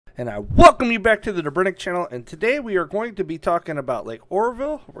And I welcome you back to the Dobrinic channel, and today we are going to be talking about Lake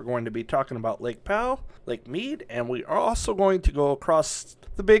Oroville, we're going to be talking about Lake Powell, Lake Mead, and we are also going to go across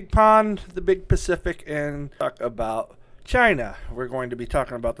the big pond, the big Pacific, and talk about China. We're going to be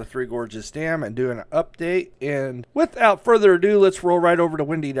talking about the Three Gorges Dam and doing an update. And without further ado, let's roll right over to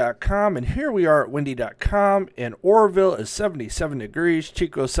windy.com. And here we are at windy.com. And Oroville is 77 degrees,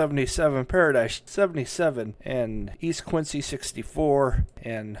 Chico 77, Paradise 77, and East Quincy 64.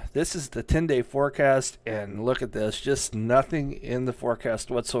 And this is the 10-day forecast. And look at this, just nothing in the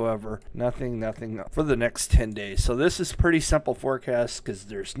forecast whatsoever. Nothing for the next 10 days. So this is pretty simple forecast because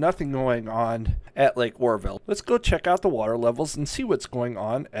there's nothing going on at Lake Oroville. Let's go check out the water levels and see what's going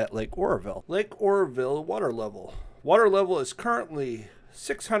on at Lake Oroville. Lake Oroville water level. Water level is currently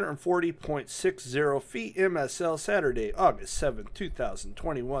 640.60 feet MSL, Saturday, August 7,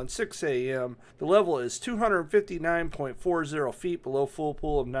 2021, 6 a.m. The level is 259.40 feet below full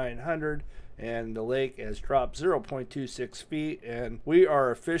pool of 900. And the lake has dropped 0.26 feet, and we are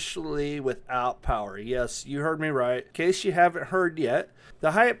officially without power. Yes, you heard me right. In case you haven't heard yet,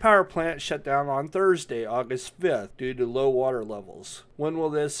 the Hyatt power plant shut down on Thursday, August 5th, due to low water levels. When will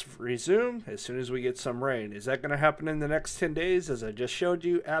this resume? As soon as we get some rain. Is that going to happen in the next 10 days, as I just showed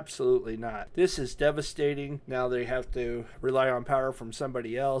you? Absolutely not. This is devastating. Now they have to rely on power from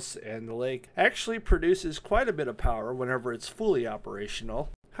somebody else, and the lake actually produces quite a bit of power whenever it's fully operational.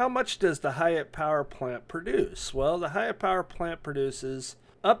 How much does the Hyatt power plant produce? Well, the Hyatt power plant produces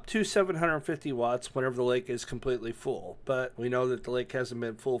up to 750 watts whenever the lake is completely full. But we know that the lake hasn't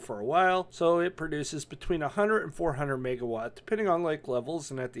been full for a while, so it produces between 100 and 400 megawatt, depending on lake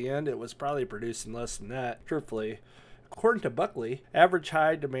levels, and at the end it was probably producing less than that, truthfully. According to Buckley, average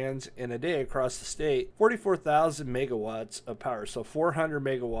high demands in a day across the state, 44,000 megawatts of power. So 400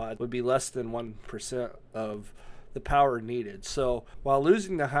 megawatts would be less than 1% of the power needed. So while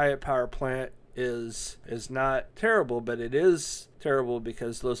losing the Hyatt power plant is not terrible, but it is terrible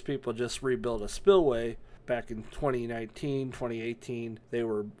because those people just rebuilt a spillway back in 2019, 2018. They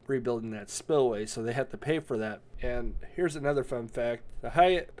were rebuilding that spillway, so they had to pay for that. And here's another fun fact. The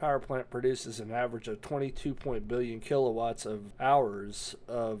Hyatt power plant produces an average of 22 billion kilowatts of hours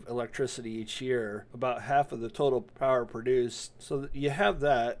of electricity each year, about half of the total power produced. So you have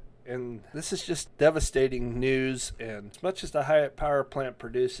that. And this is just devastating news, and as much as the Hyatt power plant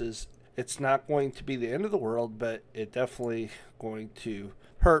produces, it's not going to be the end of the world, but it definitely going to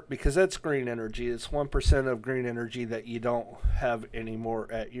hurt because that's green energy. It's 1% of green energy that you don't have anymore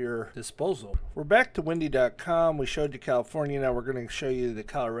at your disposal. We're back to windy.com. We showed you California. Now we're going to show you the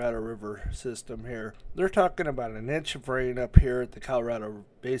Colorado River system here. They're talking about an inch of rain up here at the Colorado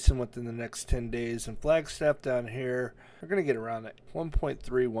Basin within the next 10 days. And Flagstaff down here, we're going to get around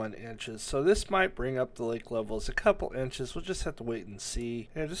 1.31 inches. So this might bring up the lake levels a couple inches. We'll just have to wait and see.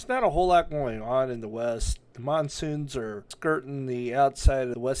 And there's not a whole lot going on in the west. The monsoons are skirting the outside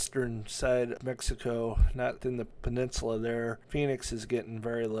of the western side of Mexico, not in the peninsula there. Phoenix is getting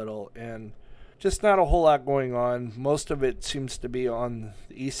very little, and just not a whole lot going on. Most of it seems to be on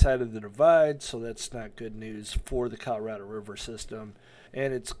the east side of the divide, so that's not good news for the Colorado River system.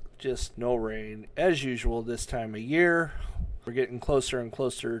 And it's just no rain, as usual this time of year. We're getting closer and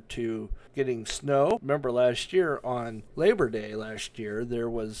closer to getting snow. Remember last year on Labor Day last year, there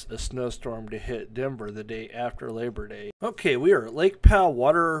was a snowstorm to hit Denver the day after Labor Day. Okay, we are at Lake Powell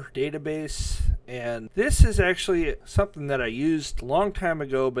Water Database, and this is actually something that I used a long time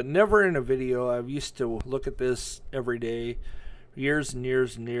ago, but never in a video. I used to look at this every day, years and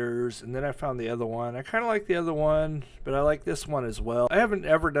years and years, and then I found the other one. I kind of like the other one, but I like this one as well. I haven't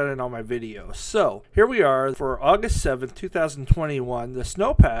ever done it on my videos. So here we are for August 7th, 2021. The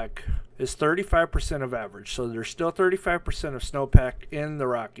snowpack is 35% of average, so there's still 35% of snowpack in the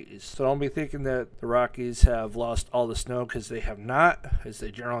Rockies. So don't be thinking that the Rockies have lost all the snow, because they have not, as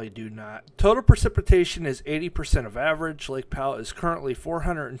they generally do not. Total precipitation is 80% of average. Lake Powell is currently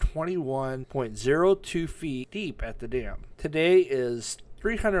 421.02 feet deep at the dam. Today is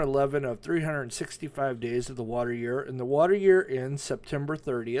 311 of 365 days of the water year, and the water year ends September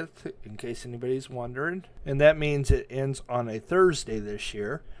 30th, in case anybody's wondering, and that means it ends on a Thursday this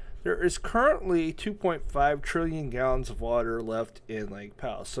year. There is currently 2.5 trillion gallons of water left in Lake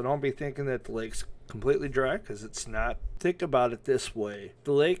Powell, so don't be thinking that the lake's completely dry, because it's not. Think about it this way.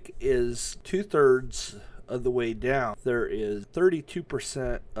 The lake is 2/3 of the way down, there is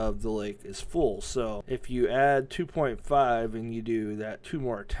 32% of the lake is full. So if you add 2.5 and you do that 2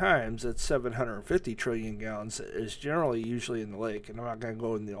 more times, that's 750 trillion gallons is generally usually in the lake. And I'm not going to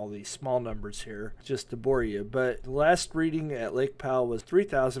go into all these small numbers here just to bore you, but the last reading at Lake Powell was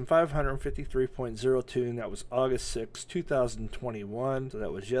 3,553.02, and that was August 6, 2021. So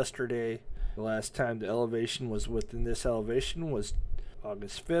that was yesterday. The last time the elevation was within this elevation was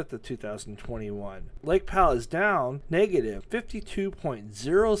August 5th of 2021. Lake Powell is down negative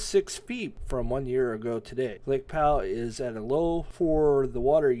 52.06 feet from 1 year ago today. Lake Powell is at a low for the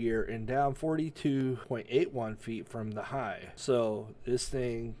water year and down 42.81 feet from the high. So this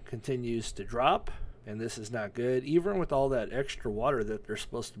thing continues to drop, and this is not good. Even with all that extra water that they're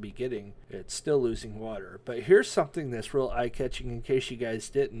supposed to be getting, it's still losing water. But here's something that's real eye-catching in case you guys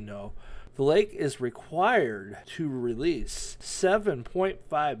didn't know. The lake is required to release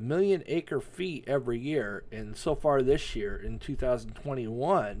 7.5 million acre feet every year, and so far this year in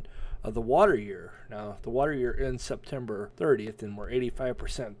 2021 of the water year. Now, the water year ends September 30th, and we're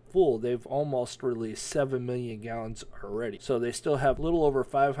 85% full. They've almost released 7 million gallons already. So they still have a little over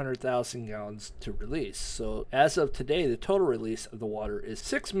 500,000 gallons to release. So as of today, the total release of the water is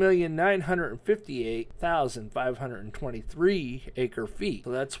 6,958,523 acre feet.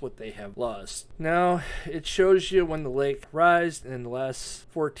 So that's what they have lost. Now, it shows you when the lake rised in the last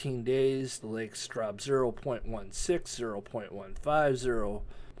 14 days, the lake's dropped 0.16, 0.15,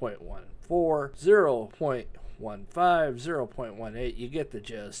 0.14, 0.15, 0.18. You get the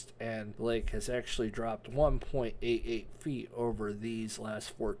gist. And the lake has actually dropped 1.88 feet over these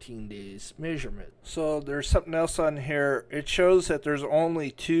last 14 days measurement. So there's something else on here. It shows that there's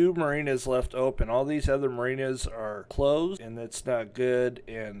only 2 marinas left open. All these other marinas are closed, and that's not good.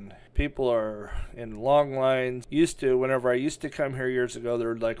 And people are in long lines. Whenever I used to come here years ago, there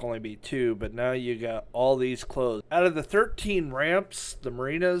would like only be 2, but now you got all these closed. Out of the 13 ramps, the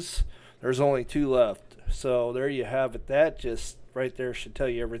marinas, there's only 2 left. So there you have it. That just right there should tell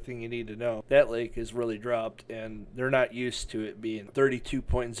you everything you need to know. That lake is really dropped, and they're not used to it being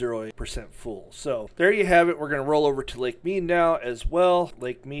 32.08% full. So there you have it. We're going to roll over to Lake Mead now as well.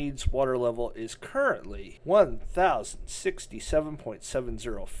 Lake Mead's water level is currently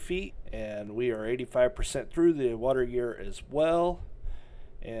 1,067.70 feet, and we are 85% through the water year as well.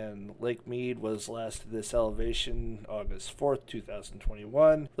 And Lake Mead was last at this elevation August 4th,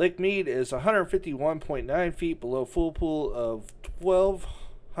 2021. Lake Mead is 151.9 feet below full pool of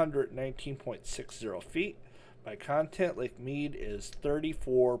 1,219.60 feet. By content, Lake Mead is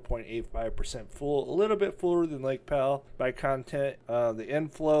 34.85% full, a little bit fuller than Lake Powell. By content, the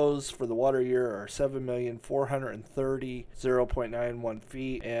inflows for the water year are 7,430.091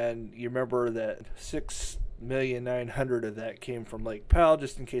 feet, and you remember that 6,900,000 of that came from Lake Powell,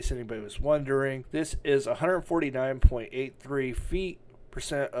 just in case anybody was wondering. This is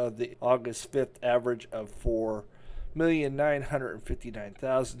 149.83% of the August 5th average of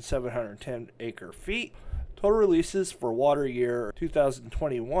 4,959,710 acre feet. Total releases for water year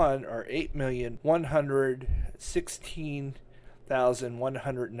 2021 are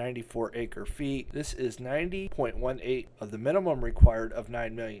 8,116,194 acre feet. This is 90.18 of the minimum required of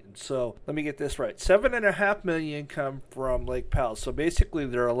 9 million. So let me get this right. 7.5 million come from Lake Powell. So basically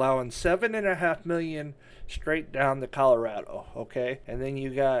they're allowing 7.5 million straight down the Colorado. Okay. And then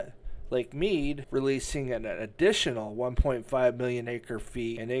you got Lake Mead releasing an additional 1.5 million acre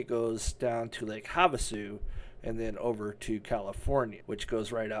feet, and it goes down to Lake Havasu and then over to California, which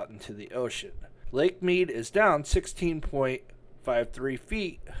goes right out into the ocean. Lake Mead is down 16.53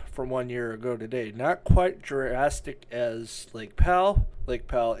 feet from 1 year ago today. Not quite drastic as Lake Powell. Lake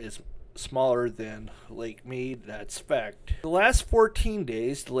Powell is smaller than Lake Mead, that's fact. The last 14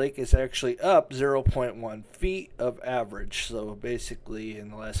 days, the lake is actually up 0.1 feet of average. So basically, in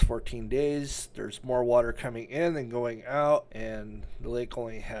the last 14 days, there's more water coming in than going out, and the lake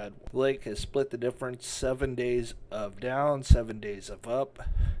has split the difference. 7 days of down, 7 days of up,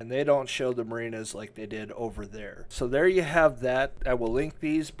 and they don't show the marinas like they did over there. So there you have that. I will link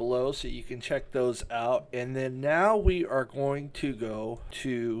these below so you can check those out. And then now we are going to go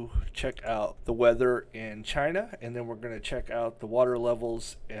to check out the weather in China, and then we're going to check out the water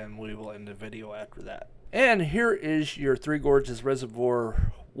levels, and we will end the video after that. And here is your Three Gorges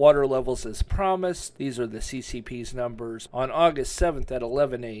Reservoir water levels as promised. These are the CCP's numbers. On August 7th at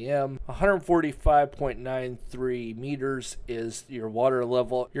 11 a.m., 145.93 meters is your water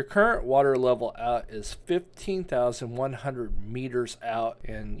level. Your current water level out is 15,100 meters out,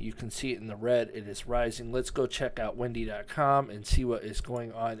 and you can see it in the red. It is rising. Let's go check out windy.com and see what is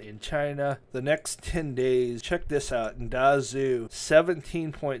going on in China. The next 10 days, check this out. In Dazhou,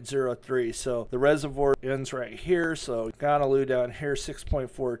 17.03. So the reservoir ends right here. So Honolulu down here,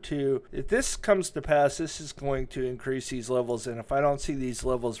 6.42. If this comes to pass, this is going to increase these levels. And if I don't see these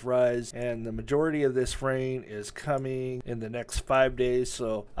levels rise, and the majority of this rain is coming in the next 5 days,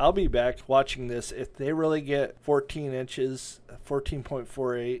 so I'll be back watching this. If they really get 14 inches,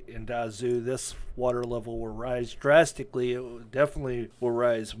 14.48 in Dazhou, this water level will rise drastically. It definitely will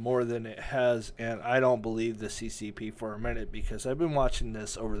rise more than it has, and I don't believe the CCP for a minute, because I've been watching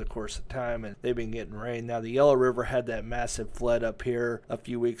this over the course of time and they've been getting rain. Now, the Yellow River had that massive flood up here a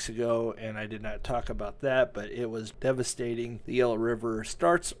few weeks ago, and I did not talk about that, but it was devastating. The Yellow River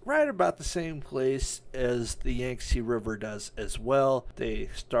starts right about the same place as the Yangtze River does as well. They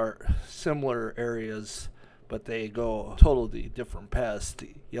start similar areas, but they go totally different paths.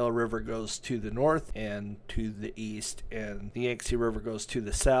 The Yellow River goes to the north and to the east, and the Yangtze River goes to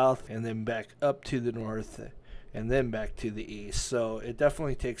the south and then back up to the north and then back to the east. So it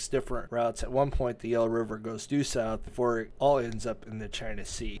definitely takes different routes. At one point, the Yellow River goes due south before it all ends up in the China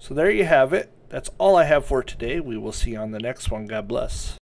Sea. So there you have it. That's all I have for today. We will see you on the next one. God bless.